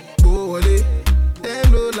 Hey, go wale.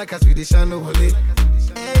 Them load like a Swedish and wale.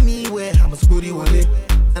 Anywhere I must go the wale,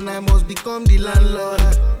 and I must become the landlord.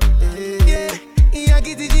 Yeah,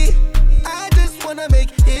 Gyakie, I just wanna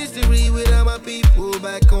make history with all my people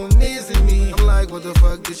back home missing me. I'm like, what the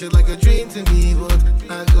fuck? This shit like a dream to me, but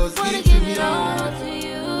I gotta wanna give give me it all to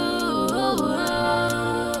you.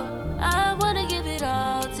 I wanna give it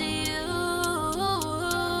all to you.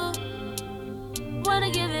 Wanna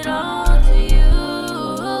give it all to you.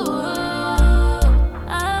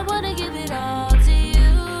 I wanna give it all to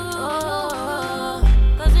you.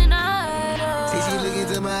 Cause tonight, see, she look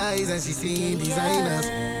into my eyes and she seeing designers.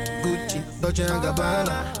 Gucci, Dolce &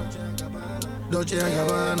 Gabbana, Dolce &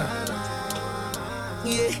 Gabbana.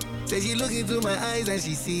 Yeah, say she look into my eyes and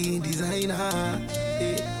she seeing designer.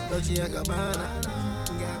 Yeah, Dolce & Gabbana.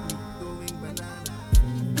 Got me going banana.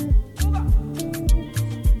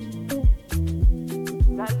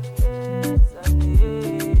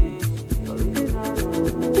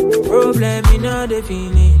 Problem in all the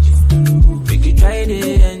finish. We could try to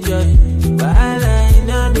enjoy. But I like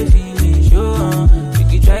not the finish. We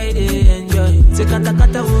could try to enjoy. Say kata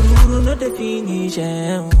kata uru not the finish.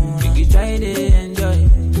 We could try to enjoy.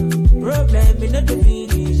 Problem in all the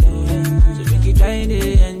finish. So we could try to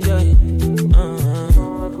enjoy.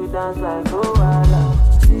 We could dance like Luala.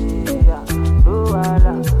 Yeah,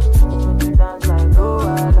 Luala. We could dance like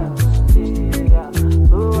Luala. Yeah,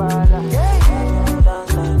 Luala.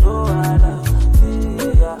 Dance like Luala.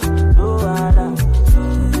 Yeah, Luala.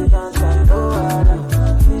 Dance like Luala.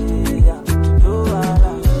 Yeah,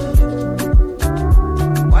 Luala.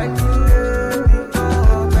 Why you let me go,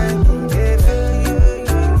 man?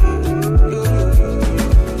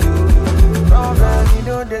 Problem, you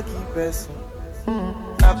know they keep person.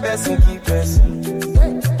 A person keep person.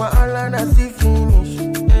 But all I see finish.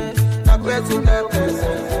 A person that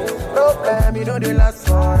person. Problem, you know they last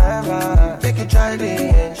forever. Make you try to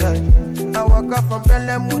enjoy. I walk up from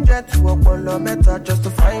Bellem Mujet to Apollo Meta just to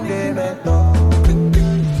find a mentor.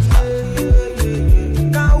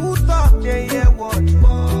 Now who talk, they hear what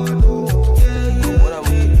God.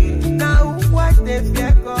 Now who watch, they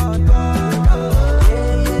fear God.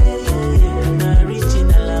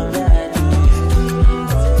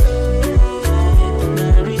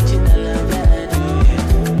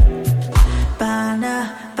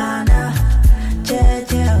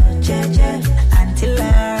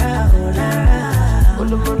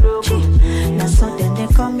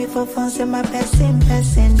 For fun, say my person.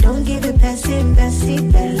 Don't give it person.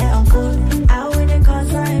 Belle uncle. How will they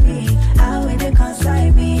consign me? How will they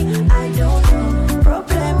consign me? I don't know.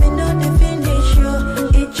 Problem in no the finish you.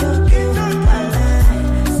 It's your girl.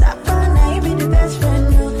 Sapana, you be the best friend.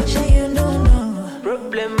 No, say you don't know.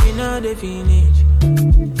 Problem in no the finish.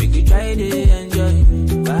 We could try to enjoy.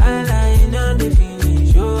 But I know the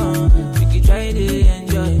finish. We could try to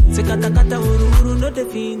enjoy. Say kata kata uru no the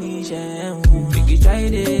finish. We could try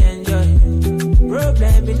to enjoy.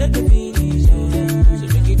 Problem in the finish. So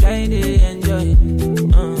we could try to enjoy.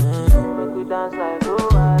 We could dance like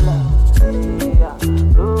Luala. Yeah,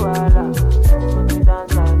 Luala. We could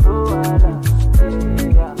dance like Luala.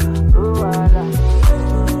 Yeah, Luala.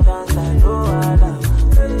 Dance like Luala.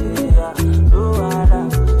 Yeah, Luala.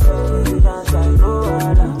 We dance like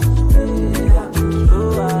Luala. Yeah,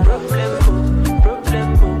 Luala. Problem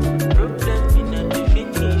in the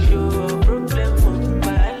finish. Problem,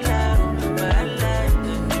 bala,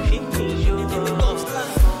 the finish.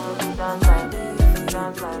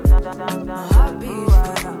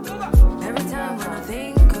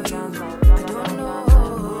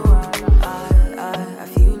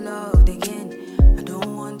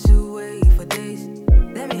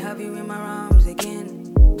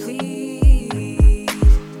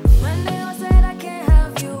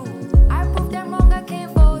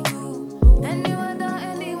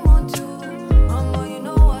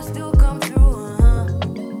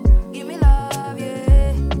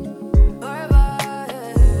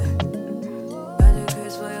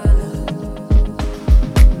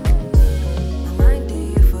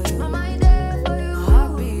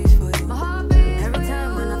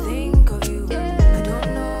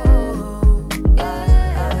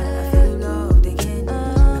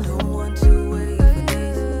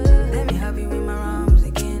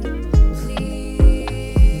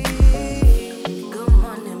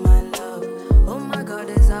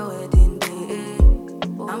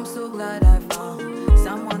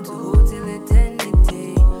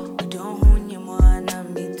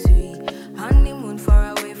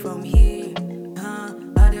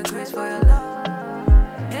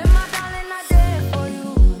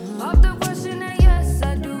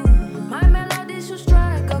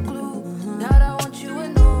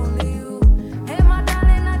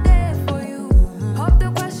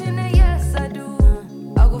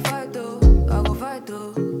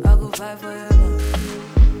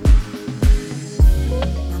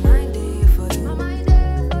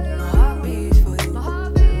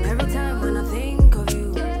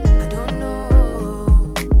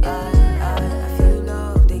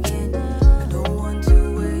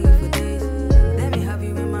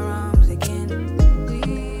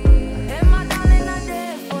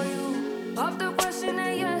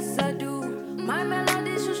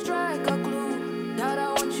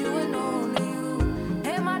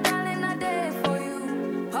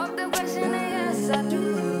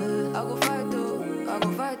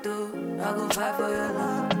 go fight for your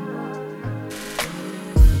love.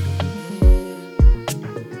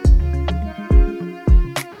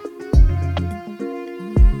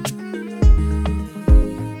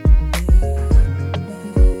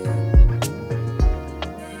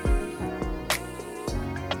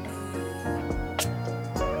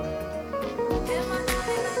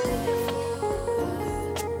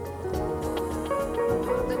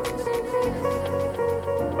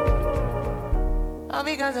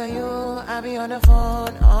 Because of you, I be on the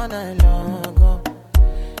phone all night long. Oh.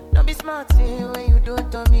 Don't be smart when you do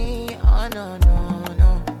it to me. Oh no, no,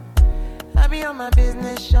 no. I be on my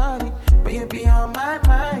business, shawty, but you be on my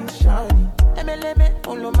mind, shawty. Let me,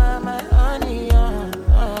 follow my honey,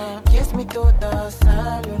 Kiss me to the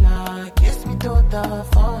cellular, kiss me to the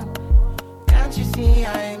phone. Can't you see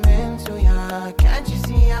I'm into ya? Can't you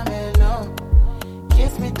see I'm in love?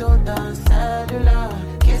 Kiss me to the cellular,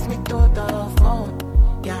 kiss me to the phone.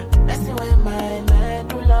 Yeah, messing with my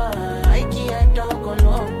medulla. I can't talk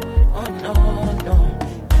alone. Oh no, no.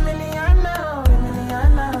 Emiliano,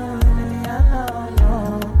 Emiliano, Emiliano, no.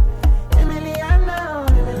 Emiliano,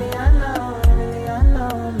 Emiliano, Emiliano,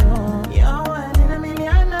 no. You're one in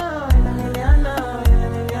Emiliano, Emiliano,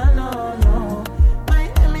 Emiliano, no. My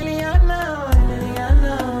Emiliano,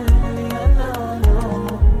 Emiliano, Emiliano, no.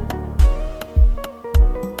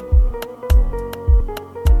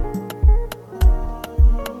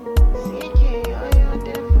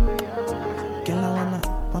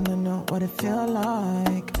 What it feel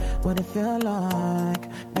like, what it feel like.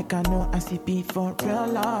 Like I know I see beat for real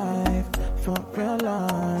life, for real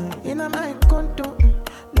life. In my condo,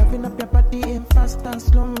 loving up your body in fast and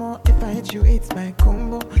slow-mo. If I hit you, it's my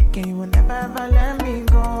combo. Can you never ever let me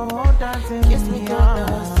go? Dancing kiss me to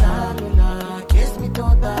the cellular, kiss me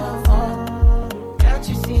to the phone. Can't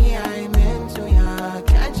you see I'm into ya?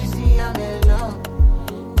 Can't you see I'm in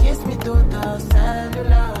love? Kiss me to the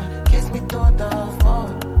cellular, kiss me to the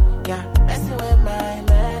phone. Yeah, messing with my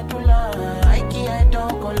medulla. I can't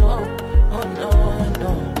talk alone. Oh no,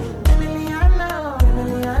 no. Emiliano,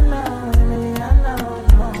 Emiliano, Emiliano,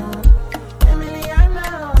 no. Emiliano,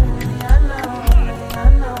 Emiliano,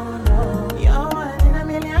 Emiliano, no. You're one in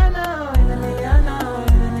Emiliano, Emiliano,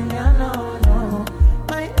 Emiliano, no.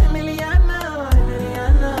 My Emiliano,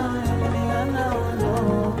 Emiliano, Emiliano, no.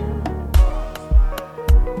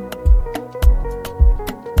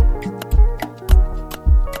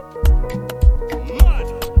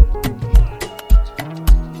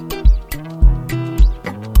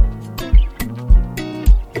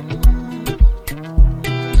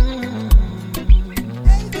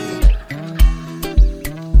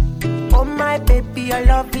 Baby, your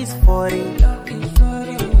love is for it.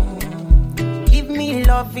 Give me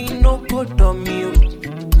loving, no good on you.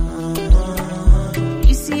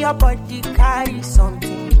 You see your body carry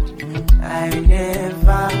something I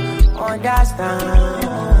never understand.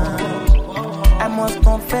 I must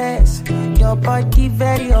confess, your body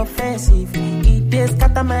very offensive. It does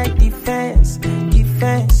scatter my defense,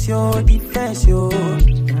 defense, yo.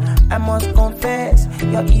 I must confess,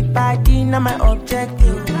 your body not my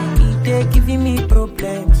objective. They giving me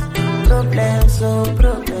problems,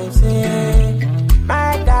 yeah.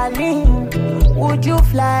 My darling, would you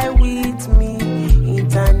fly with me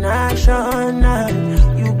international?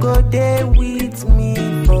 You go there with me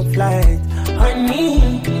for flight,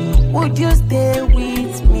 honey. Would you stay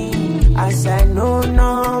with me? As I know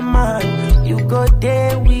no man, you go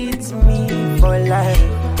there with me for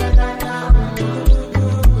life.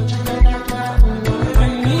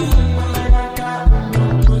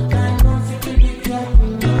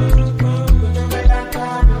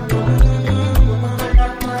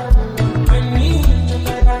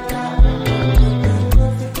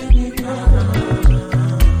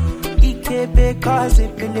 Cause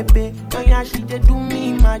it Philippe, oh yeah, she dey do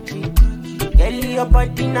me magic. Kelly, your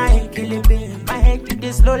body na Ekilibe. My head it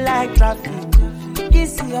dey slow like traffic.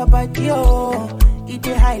 This your body, oh, it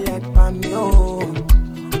dey high like Pami, oh.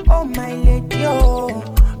 Oh my lady, oh,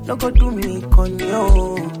 no go do me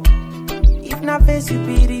conyo. If na face you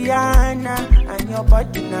be Rihanna, and your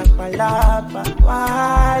body na Palapa,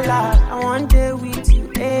 Wala. I want day with you,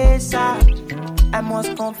 ASAP. I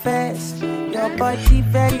must confess, your body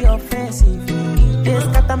very offensive. They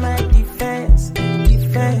scatter my defense,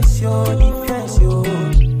 yo.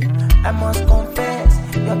 I must confess,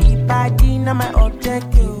 your body not my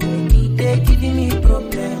objective. They giving me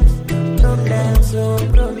problems,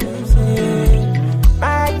 yeah.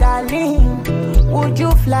 My darling, would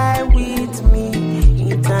you fly with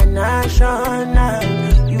me international?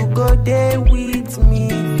 You go there with me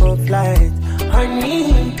for flight,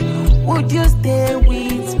 honey. Would you stay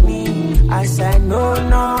with me? As I know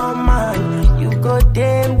no man,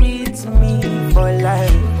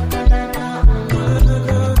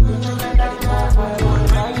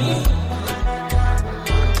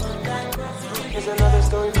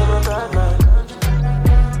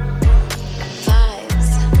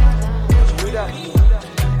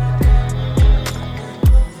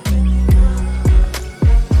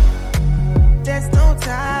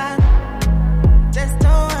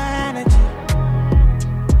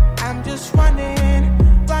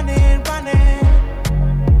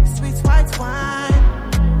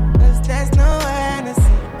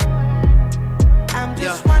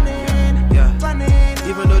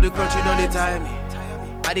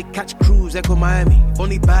 cruise, echo Miami. If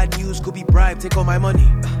only bad news could be bribed, take all my money.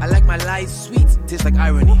 I like my lies sweet, tastes like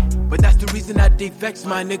irony. But that's the reason that they vex,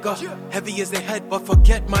 my nigga. Heavy as the head, but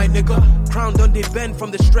forget, my nigga. Crown done they bend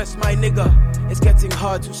from the stress, my nigga. It's getting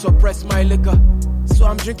hard to suppress my liquor. So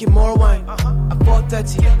I'm drinking more wine at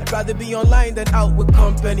 4:30. I'd rather be online than out with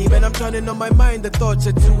company. When I'm turning on my mind, the thoughts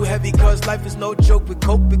are too heavy. Cause life is no joke, we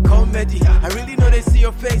cope with comedy. I really know they see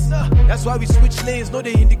your face. That's why we switch lanes, no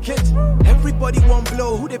they indicate. Everybody want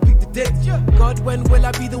blow, who they pick the date. God, when will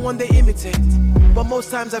I be the one they imitate? But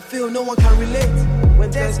most times I feel no one can relate.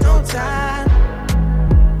 When there's no time,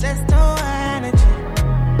 there's no energy.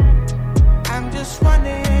 I'm just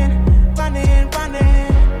running, running, running.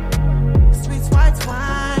 White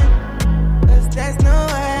wine, cause there's no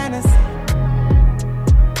energy.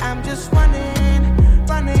 I'm just running,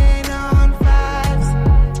 running on vibes.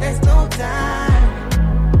 There's no time,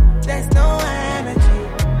 there's no energy.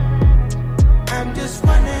 I'm just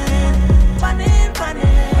running, running,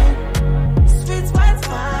 running. Sweet white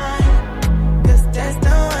wine, cause there's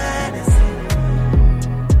no energy.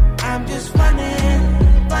 I'm just running,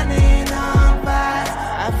 running on vibes.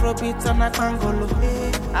 AfroBeat on that Angolo.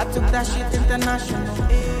 I took that shit international.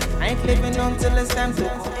 I ain't living until it's time to go.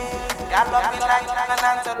 Got love me like an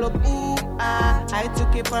antelope. Ooh, I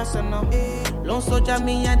took it personal. Lone soldier,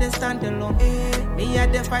 me I dey stand alone. Me I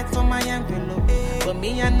dey fight for my envelope. But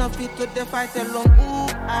me I no fit to dey fight alone. Ooh,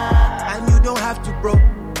 and you don't have to, bro.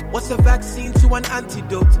 What's a vaccine to an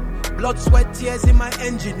antidote? Blood, sweat, tears in my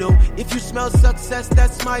engine, no. If you smell success,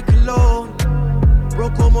 that's my cologne.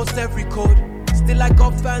 Broke almost every code. Still I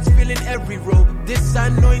got fans filling every row. This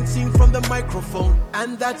anointing from the microphone.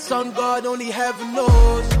 And that's on God, only heaven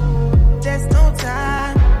knows. There's no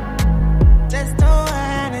time, there's no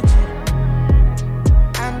energy.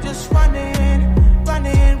 I'm just running,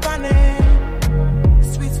 running, running.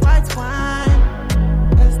 Sweet white wine,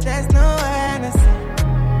 cause there's no energy.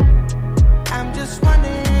 I'm just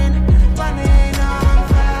running, running on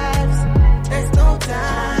vibes. There's no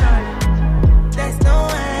time, there's no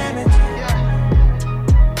energy.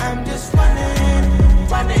 I'm just running,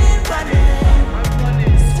 running, running.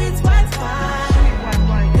 Sweet white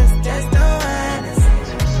wine, cause there's no energy.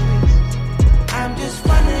 I'm just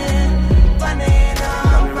running, running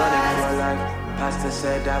on vibes. Pastor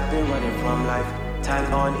said I've been running from life.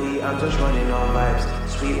 Time on E, I'm just running on vibes.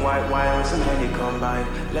 Sweet white wine with some Henny combined.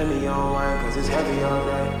 Let me unwind cause it's heavy all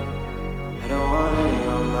night. I don't want any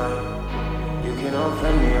on mine. You can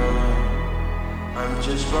unfriend me on mine. I'm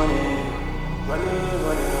just running, running,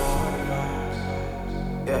 running on vibes.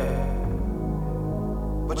 Yeah.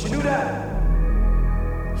 But you knew that.